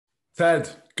Ted,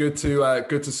 good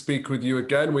to speak with you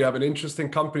again. We have an interesting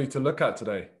company to look at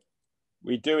today.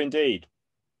 We do indeed.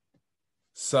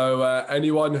 So,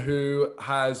 anyone who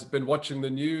has been watching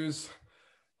the news,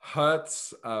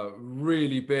 Hertz, a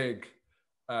really big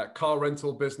car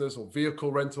rental business or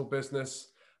vehicle rental business,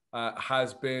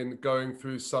 has been going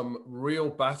through some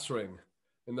real battering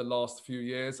in the last few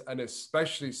years, and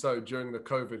especially so during the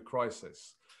COVID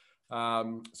crisis.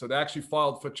 So they actually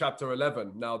filed for Chapter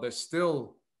 11. Now, they're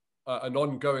still an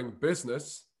ongoing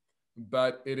business,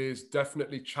 but it is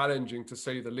definitely challenging to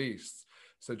say the least.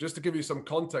 So just to give you some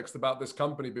context about this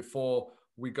company before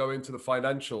we go into the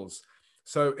financials.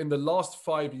 So in the last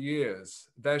 5 years,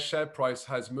 their share price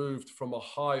has moved from a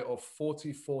high of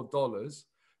 $44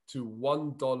 to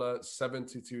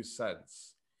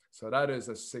 $1.72. So that is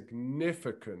a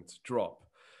significant drop.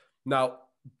 Now,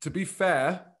 to be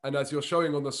fair, and as you're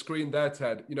showing on the screen there,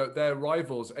 Ted, their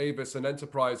rivals, Avis and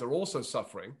Enterprise, are also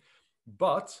suffering,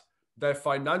 but their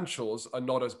financials are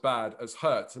not as bad as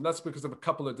Hertz. And that's because of a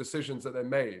couple of decisions that they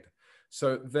made.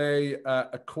 So they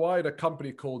acquired a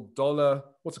company called Dollar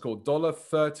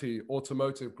 30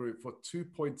 Automotive Group for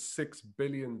 $2.6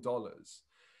 billion.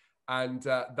 And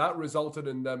that resulted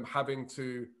in them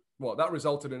that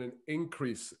resulted in an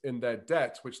increase in their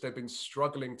debt, which they've been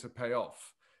struggling to pay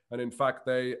off. And in fact,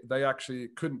 they actually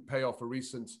couldn't pay off a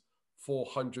recent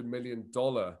 $400 million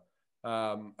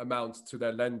amount to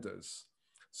their lenders.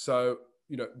 So,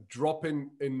 drop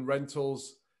in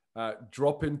rentals,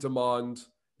 drop in demand.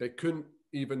 They couldn't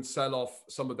even sell off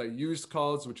some of their used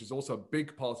cars, which is also a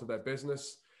big part of their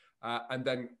business. And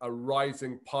then a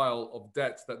rising pile of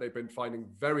debt that they've been finding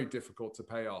very difficult to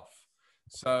pay off.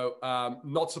 So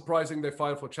not surprising they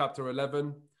filed for Chapter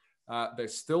 11. They're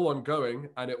still ongoing,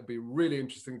 and it will be really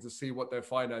interesting to see what their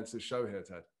finances show here,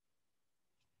 Ted.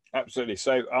 Absolutely.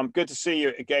 So good to see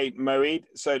you again, Moeed.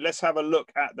 So let's have a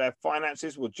look at their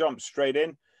finances. We'll jump straight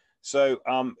in. So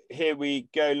here we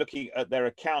go, looking at their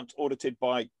account audited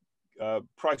by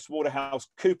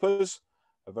PricewaterhouseCoopers,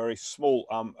 a very small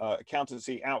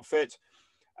accountancy outfit.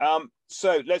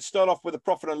 So let's start off with the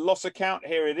profit and loss account.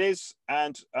 Here it is.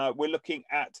 And we're looking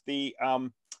at the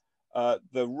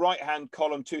right-hand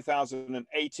column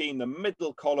 2018, the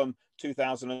middle column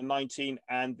 2019,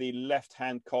 and the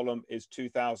left-hand column is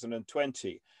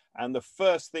 2020. And the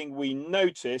first thing we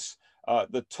notice,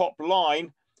 the top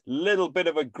line, little bit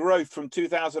of a growth from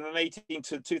 2018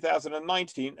 to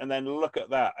 2019, and then look at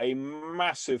that, a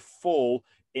massive fall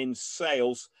in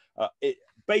sales. It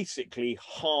basically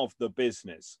halved the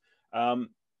business, and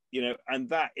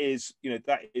that is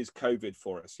COVID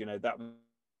for us. That was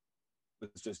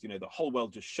just, the whole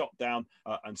world just shut down,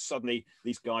 and suddenly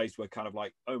these guys were kind of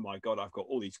like, oh my God, I've got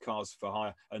all these cars for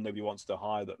hire and nobody wants to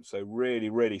hire them. So really,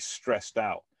 really stressed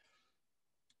out.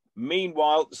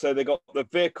 Meanwhile, so they got the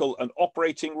vehicle and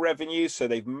operating revenues. So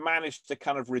they've managed to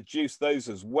kind of reduce those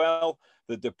as well.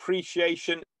 The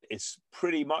depreciation is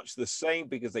pretty much the same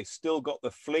because they still got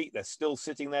the fleet. They're still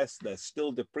sitting there. They're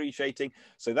still depreciating.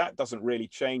 So that doesn't really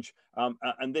change.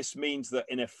 And this means that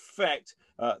in effect,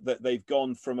 that they've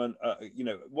gone from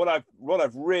what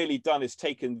I've really done is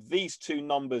taken these two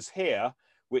numbers here,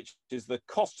 which is the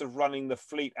cost of running the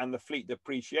fleet and the fleet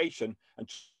depreciation, and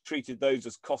treated those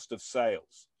as cost of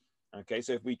sales. Okay,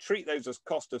 so if we treat those as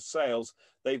cost of sales,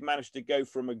 they've managed to go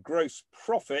from a gross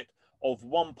profit of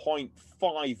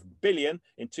 1.5 billion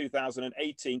in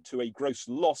 2018 to a gross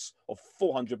loss of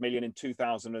 400 million in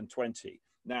 2020.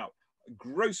 Now,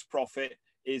 gross profit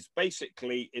is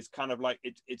kind of like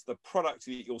it's the product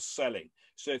that you're selling.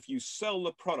 So if you sell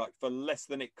the product for less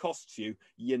than it costs you,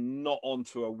 you're not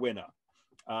onto a winner.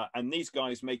 And these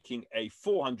guys making a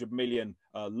 400 million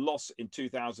loss in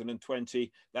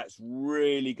 2020, that's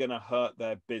really going to hurt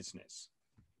their business.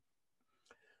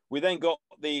 We then got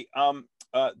the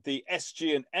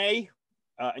SG&A,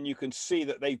 and you can see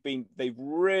that they've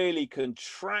really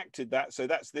contracted that. So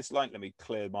that's this line. Let me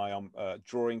clear my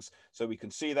drawings so we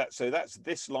can see that. So that's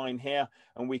this line here,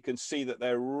 and we can see that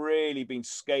they're really been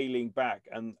scaling back,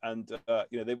 and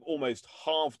they've almost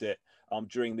halved it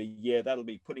during the year. That'll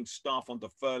be putting staff onto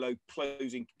furlough,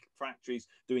 closing factories,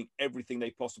 doing everything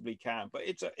they possibly can. But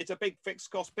it's a big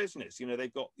fixed cost business.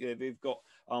 They've got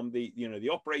the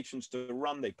operations to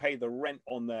run. They pay the rent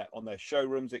on their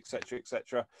showrooms, etc.,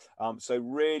 etc. So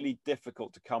really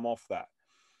difficult to come off that.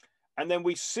 And then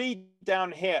we see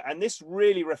down here, and this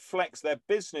really reflects their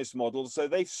business model. So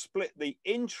they've split the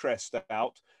interest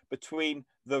out between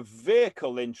the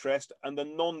vehicle interest and the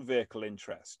non-vehicle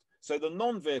interest. So the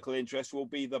non-vehicle interest will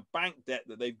be the bank debt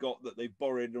that they've got, that they've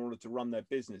borrowed in order to run their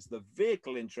business. The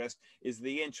vehicle interest is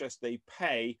the interest they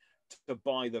pay to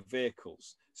buy the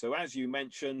vehicles. So as you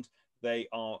mentioned, They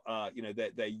are,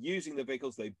 they're using the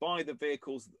vehicles, they buy the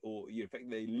vehicles, or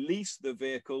they lease the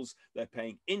vehicles, they're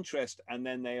paying interest, and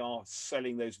then they are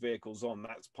selling those vehicles on.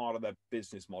 That's part of their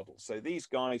business model. So these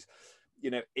guys,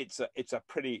 when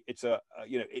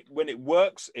it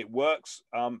works, it works.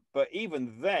 But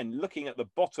even then, looking at the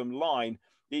bottom line,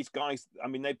 these guys, I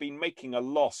mean, they've been making a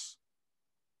loss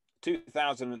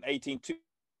 2018,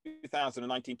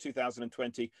 2019,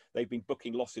 2020, they've been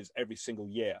booking losses every single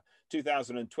year.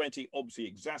 2020 obviously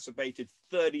exacerbated,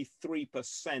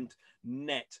 33%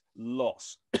 net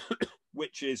loss,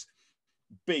 which is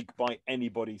big by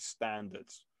anybody's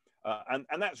standards. And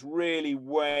that's really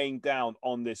weighing down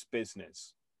on this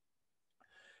business.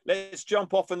 Let's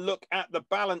jump off and look at the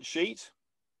balance sheet.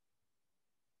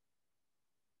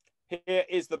 Here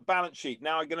is the balance sheet.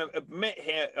 Now, I'm going to admit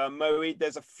here, Moeed,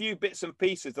 there's a few bits and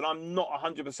pieces that I'm not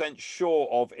 100% sure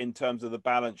of in terms of the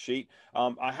balance sheet.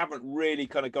 I haven't really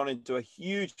kind of gone into a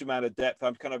huge amount of depth.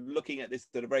 I'm kind of looking at this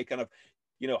at a very kind of,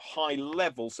 high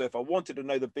level. So if I wanted to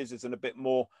know the business in a bit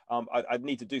more, I'd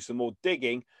need to do some more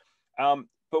digging.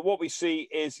 But what we see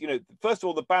is, first of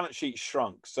all, the balance sheet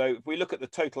shrunk. So if we look at the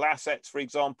total assets, for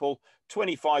example,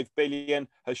 25 billion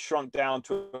has shrunk down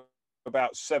to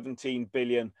about 17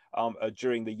 billion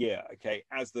during the year, okay,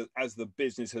 as the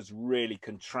business has really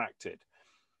contracted.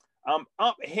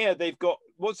 Up here, they've got,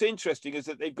 what's interesting is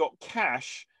that they've got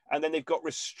cash and then they've got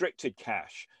restricted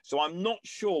cash. So I'm not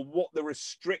sure what the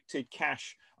restricted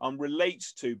cash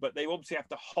relates to, but they obviously have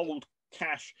to hold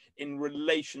cash in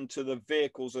relation to the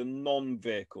vehicles and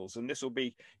non-vehicles, and this will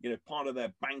be part of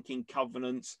their banking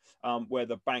covenants, where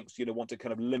the banks want to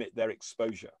kind of limit their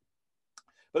exposure.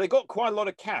 But they've got quite a lot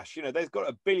of cash. They've got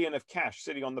 1 billion of cash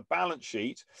sitting on the balance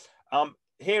sheet.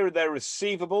 Here are their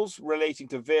receivables relating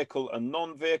to vehicle and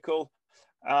non-vehicle,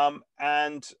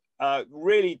 and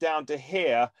really down to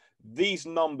here, these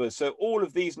numbers. So all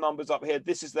of these numbers up here,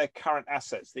 this is their current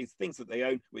assets, these things that they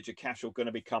own, which are cash or going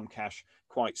to become cash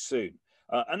quite soon.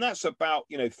 And that's about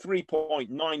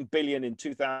 3.9 billion in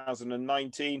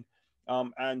 2019,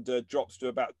 and drops to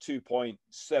about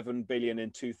 2.7 billion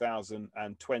in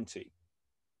 2020.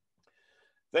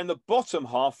 Then the bottom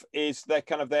half is their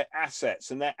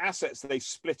assets, and their assets they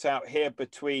split out here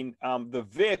between the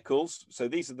vehicles. So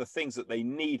these are the things that they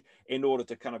need in order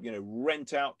to kind of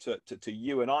rent out to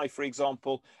you and I, for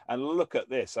example. And look at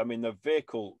this. I mean, the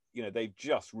vehicle, they've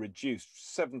just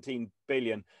reduced 17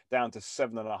 billion down to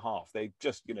 7.5. They've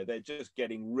just they're just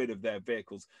getting rid of their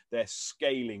vehicles. They're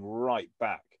scaling right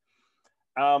back.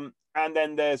 And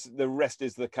then there's the rest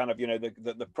is the kind of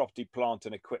the property, plant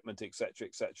and equipment, etc.,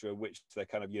 which they're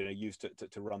kind of used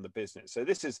to run the business. So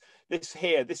this is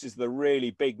the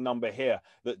really big number here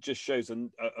that just shows a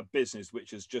business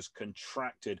which has just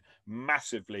contracted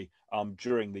massively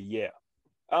during the year.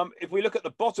 If we look at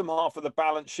the bottom half of the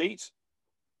balance sheet,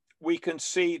 we can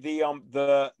see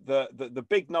the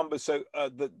big numbers. So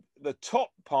the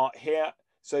top part here.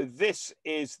 So this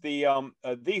is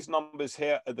these numbers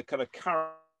here are the kind of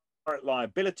current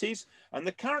liabilities, and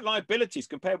the current liabilities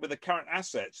compared with the current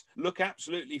assets look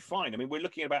absolutely fine. I mean, we're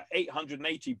looking at about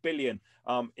 880 billion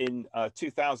in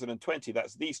 2020.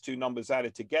 That's these two numbers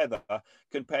added together,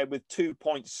 compared with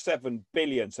 2.7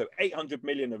 billion. So 800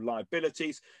 million of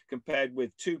liabilities compared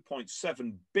with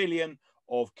 2.7 billion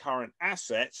of current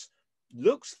assets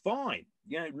looks fine.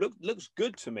 Looks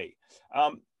good to me.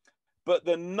 But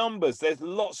the numbers, there's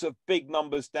lots of big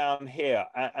numbers down here.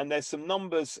 And there's some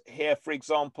numbers here, for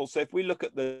example. So if we look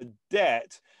at the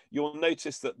debt, you'll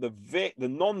notice that the vehicle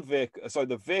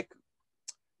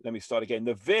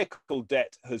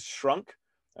debt has shrunk.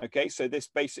 Okay, so this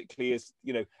basically is,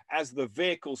 as the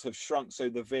vehicles have shrunk, so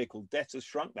the vehicle debt has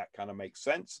shrunk. That kind of makes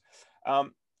sense.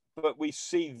 But we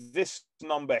see this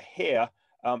number here,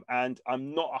 and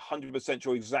I'm not 100%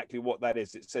 sure exactly what that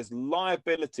is. It says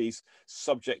liabilities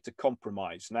subject to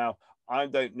compromise. Now, I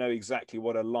don't know exactly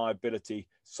what a liability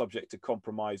subject to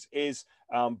compromise is,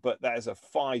 but that is a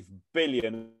 5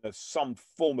 billion of some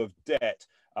form of debt,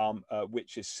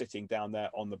 which is sitting down there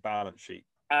on the balance sheet.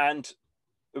 And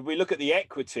if we look at the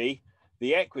equity,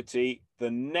 the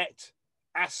net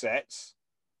assets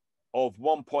of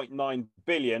 1.9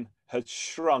 billion has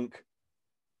shrunk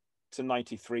to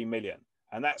 93 million.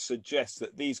 And that suggests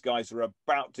that these guys are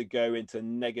about to go into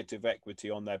negative equity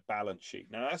on their balance sheet.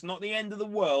 Now, that's not the end of the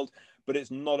world, but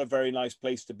it's not a very nice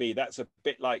place to be. That's a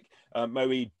bit like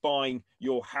Moeed buying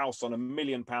your house on £1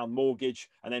 million mortgage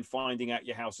and then finding out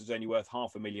your house is only worth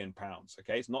 £500,000.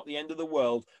 Okay, it's not the end of the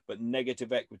world, but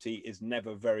negative equity is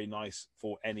never very nice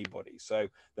for anybody. So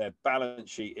their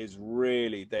balance sheet is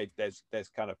really, there's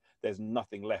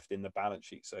nothing left in the balance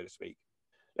sheet, so to speak.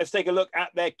 Let's take a look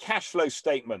at their cash flow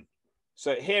statement.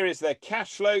 So here is their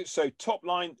cash flow. So top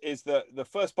line is the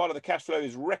first part of the cash flow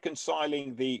is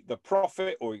reconciling the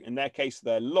profit, or in their case,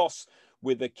 their loss,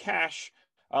 with the cash.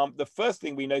 The first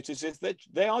thing we notice is that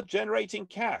they are generating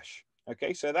cash.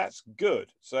 Okay, so that's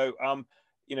good. So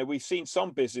you know, we've seen some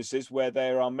businesses where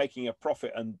they are making a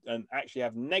profit and actually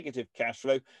have negative cash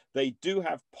flow. They do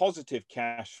have positive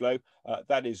cash flow.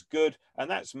 That is good. And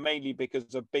that's mainly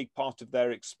because a big part of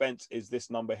their expense is this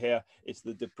number here. It's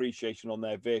the depreciation on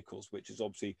their vehicles, which is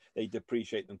obviously they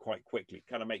depreciate them quite quickly.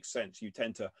 Kind of makes sense. You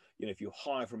tend to, you know, if you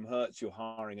hire from Hertz, you're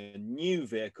hiring a new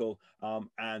vehicle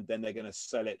and then they're going to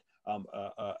sell it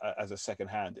as a second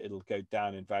hand. It'll go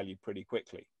down in value pretty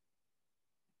quickly.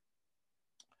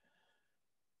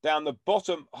 Down the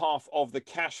bottom half of the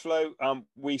cash flow,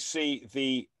 we see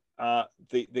the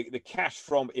cash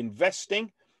from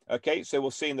investing. Okay, so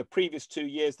we'll see in the previous 2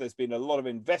 years, there's been a lot of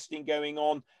investing going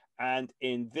on. And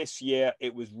in this year,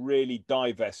 it was really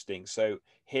divesting. So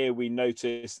here we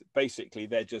notice basically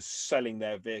they're just selling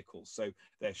their vehicles. So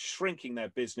they're shrinking their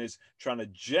business, trying to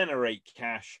generate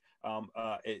cash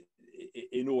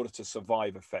in order to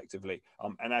survive effectively.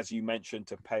 And as you mentioned,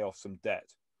 to pay off some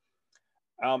debt.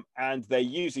 And they're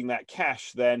using that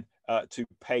cash then to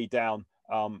pay down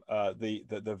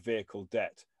the vehicle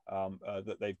debt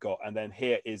that they've got. And then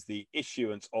here is the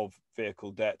issuance of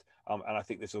vehicle debt. And I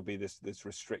think this will be this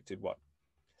restricted one.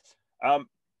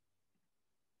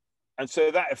 And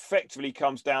so that effectively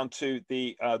comes down to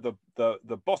the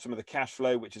bottom of the cash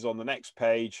flow, which is on the next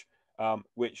page,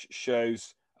 which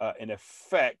shows in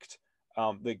effect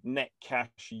the net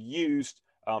cash used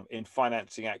in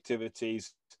financing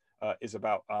activities is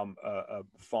about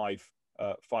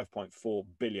 5.4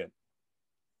 billion.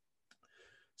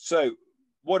 So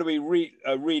what are we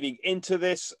reading into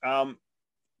this?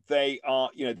 They are,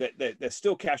 you know, they're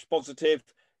still cash positive.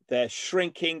 They're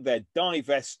shrinking, they're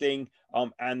divesting,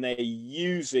 and they're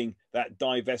using that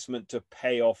divestment to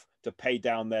pay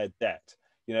down their debt.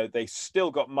 You know, they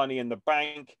still got money in the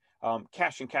bank,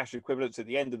 cash and cash equivalents at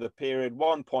the end of the period,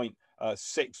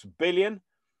 1.6 billion.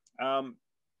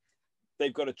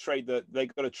 They've got to trade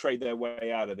their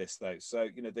way out of this though. So,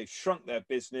 you know, they've shrunk their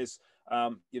business.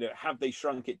 You know, have they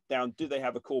shrunk it down? Do they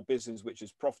have a core business which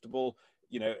is profitable?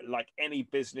 You know, like any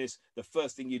business, the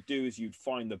first thing you do is you'd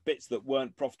find the bits that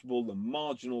weren't profitable, the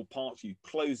marginal parts. You'd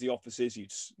close the offices.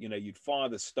 You'd fire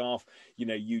the staff. You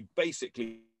know, you'd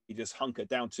basically just hunker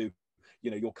down to,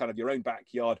 you know, your own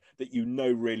backyard that you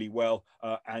know really well,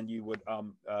 and you would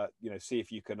you know, see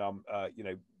if you can you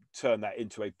know, turn that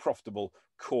into a profitable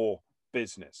core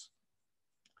business.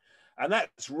 And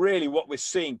that's really what we're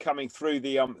seeing coming through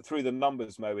the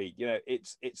numbers, Moeed. You know,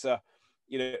 it's a,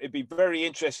 you know, it'd be very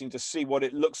interesting to see what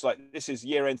it looks like. This is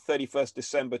year end 31st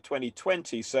December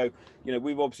 2020. So, you know,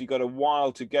 we've obviously got a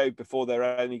while to go before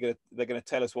they're going to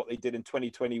tell us what they did in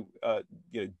 2020, you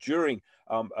know, during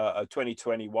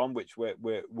 2021, which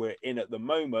we're in at the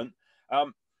moment.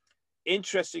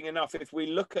 Interesting enough, if we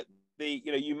look at the,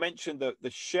 you know, you mentioned the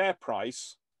share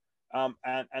price,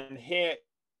 and here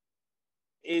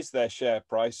is their share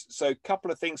price. So a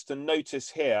couple of things to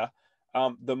notice here.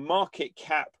 The market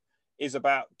cap is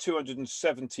about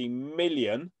 270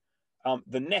 million.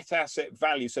 The net asset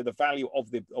value, so the value of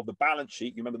the balance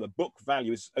sheet, you remember the book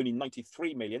value is only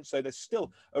 93 million. So there's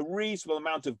still a reasonable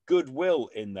amount of goodwill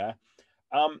in there.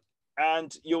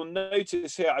 And you'll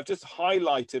notice here, I've just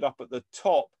highlighted up at the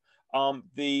top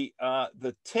the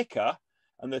ticker,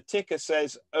 and the ticker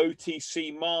says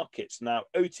OTC markets. Now,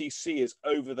 OTC is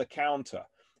over the counter.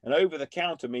 And over the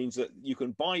counter means that you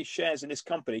can buy shares in this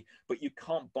company, but you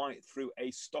can't buy it through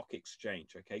a stock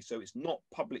exchange. Okay, so it's not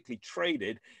publicly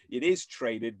traded. It is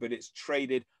traded, but it's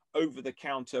traded over the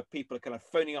counter. People are kind of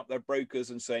phoning up their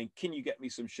brokers and saying, can you get me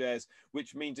some shares?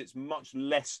 Which means it's much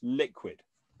less liquid.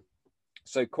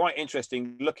 So quite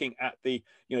interesting looking at the,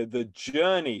 you know, the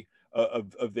journey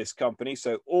of this company.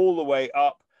 So all the way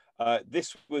up,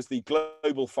 this was the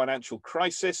global financial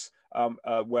crisis,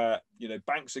 where, you know,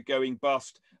 banks are going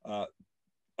bust.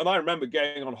 And I remember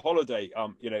going on holiday,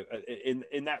 you know,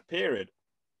 in that period,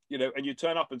 you know, and you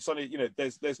turn up and suddenly, you know,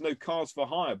 there's no cars for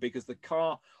hire because the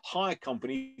car hire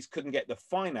companies couldn't get the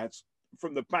finance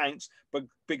from the banks, but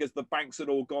because the banks had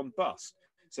all gone bust.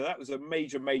 So that was a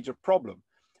major problem.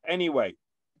 Anyway,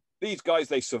 these guys,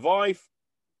 they survive.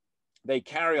 They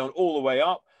carry on all the way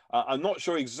up. I'm not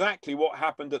sure exactly what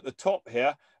happened at the top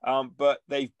here, but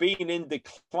they've been in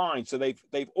decline. So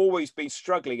they've always been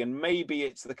struggling, and maybe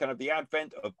it's the kind of the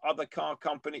advent of other car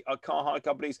hire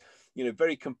companies. You know,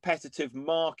 very competitive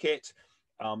market.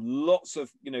 Lots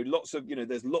of,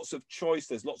 there's lots of choice.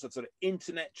 There's lots of sort of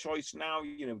internet choice now.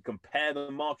 Compare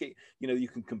the market. You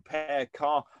can compare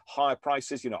car hire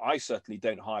prices. I certainly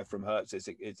don't hire from Hertz.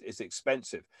 It's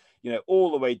expensive.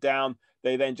 All the way down.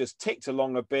 They then just ticked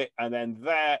along a bit, and then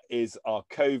there is our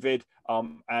COVID,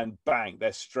 and bang,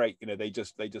 they're straight. They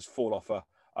just fall off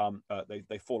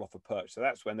they fall off a perch. So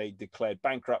that's when they declared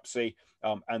bankruptcy,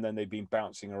 and then they've been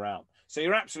bouncing around. So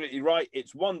you're absolutely right.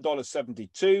 It's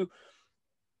 $1.72.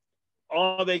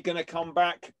 Are they going to come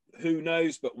back? Who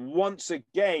knows? But once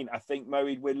again, I think,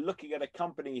 Moeed, we're looking at a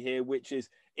company here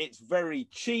it's very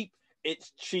cheap.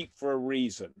 It's cheap for a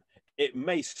reason. It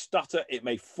may stutter, it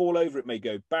may fall over, it may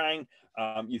go bang.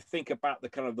 You think about the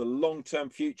kind of the long-term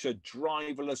future,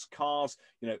 driverless cars,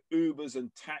 Ubers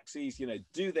and taxis,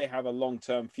 do they have a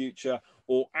long-term future?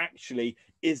 Or actually,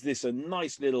 is this a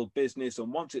nice little business?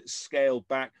 And once it's scaled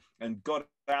back and got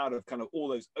out of kind of all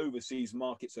those overseas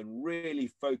markets and really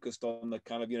focused on the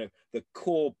kind of, the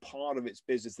core part of its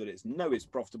business that it's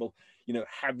profitable,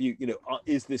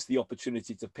 is this the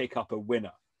opportunity to pick up a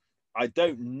winner? I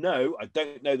don't know. I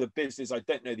don't know the business. I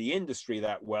don't know the industry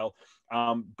that well,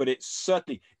 but it's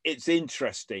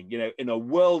interesting. In a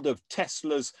world of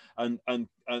Teslas and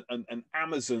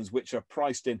Amazons, which are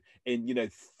priced in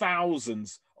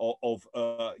thousands of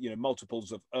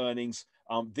multiples of earnings.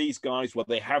 These guys, well,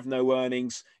 they have no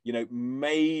earnings.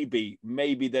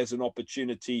 Maybe there's an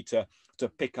opportunity to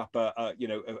pick up a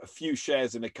few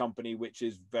shares in a company which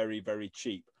is very, very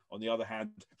cheap. On the other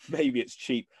hand, maybe it's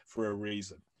cheap for a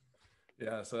reason.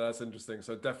 Yeah, so that's interesting.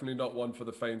 So definitely not one for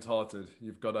the faint-hearted.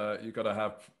 You've got to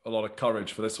have a lot of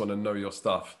courage for this one and know your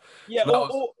stuff. Yeah,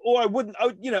 So or I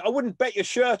wouldn't bet your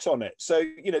shirt on it. So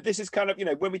this is kind of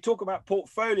when we talk about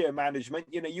portfolio management,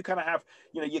 you kind of have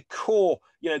your core.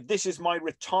 This is my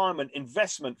retirement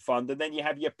investment fund, and then you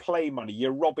have your play money,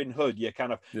 your Robin Hood, your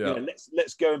kind of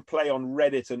let's go and play on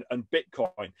Reddit and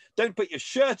Bitcoin. Don't put your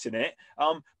shirt in it,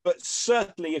 but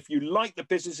certainly if you like the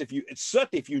business, if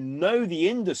you know the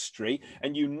industry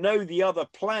and you know the other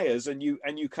players, and you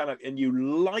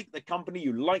like the company,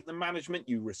 you like the management,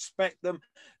 you respect them,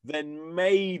 then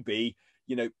maybe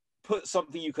put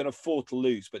something you can afford to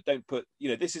lose, but don't put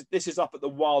this is up at the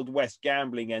Wild West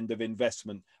gambling end of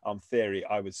investment theory,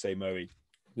 I would say, Moeed.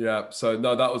 Yeah, so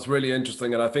no, that was really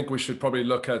interesting, and I think we should probably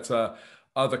look at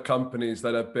other companies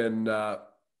that have been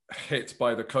hit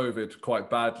by the COVID quite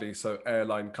badly, so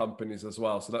airline companies as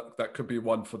well. So that could be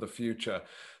one for the future.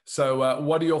 So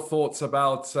what are your thoughts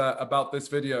about this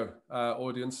video,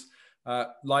 audience?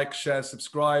 Like, share,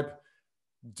 subscribe.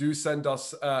 Do send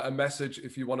us a message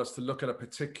if you want us to look at a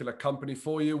particular company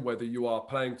for you, whether you are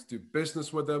planning to do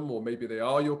business with them or maybe they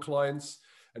are your clients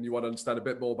and you want to understand a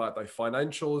bit more about their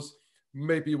financials.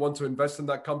 Maybe you want to invest in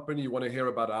that company. You want to hear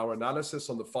about our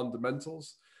analysis on the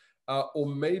fundamentals. Or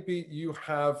maybe you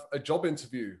have a job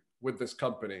interview with this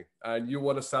company and you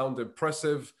want to sound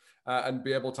impressive and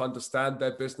be able to understand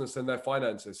their business and their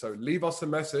finances. So leave us a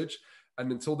message,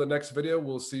 and until the next video,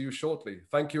 we'll see you shortly.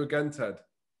 Thank you again, Ted.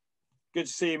 Good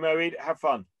to see you, Moeed. Have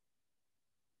fun.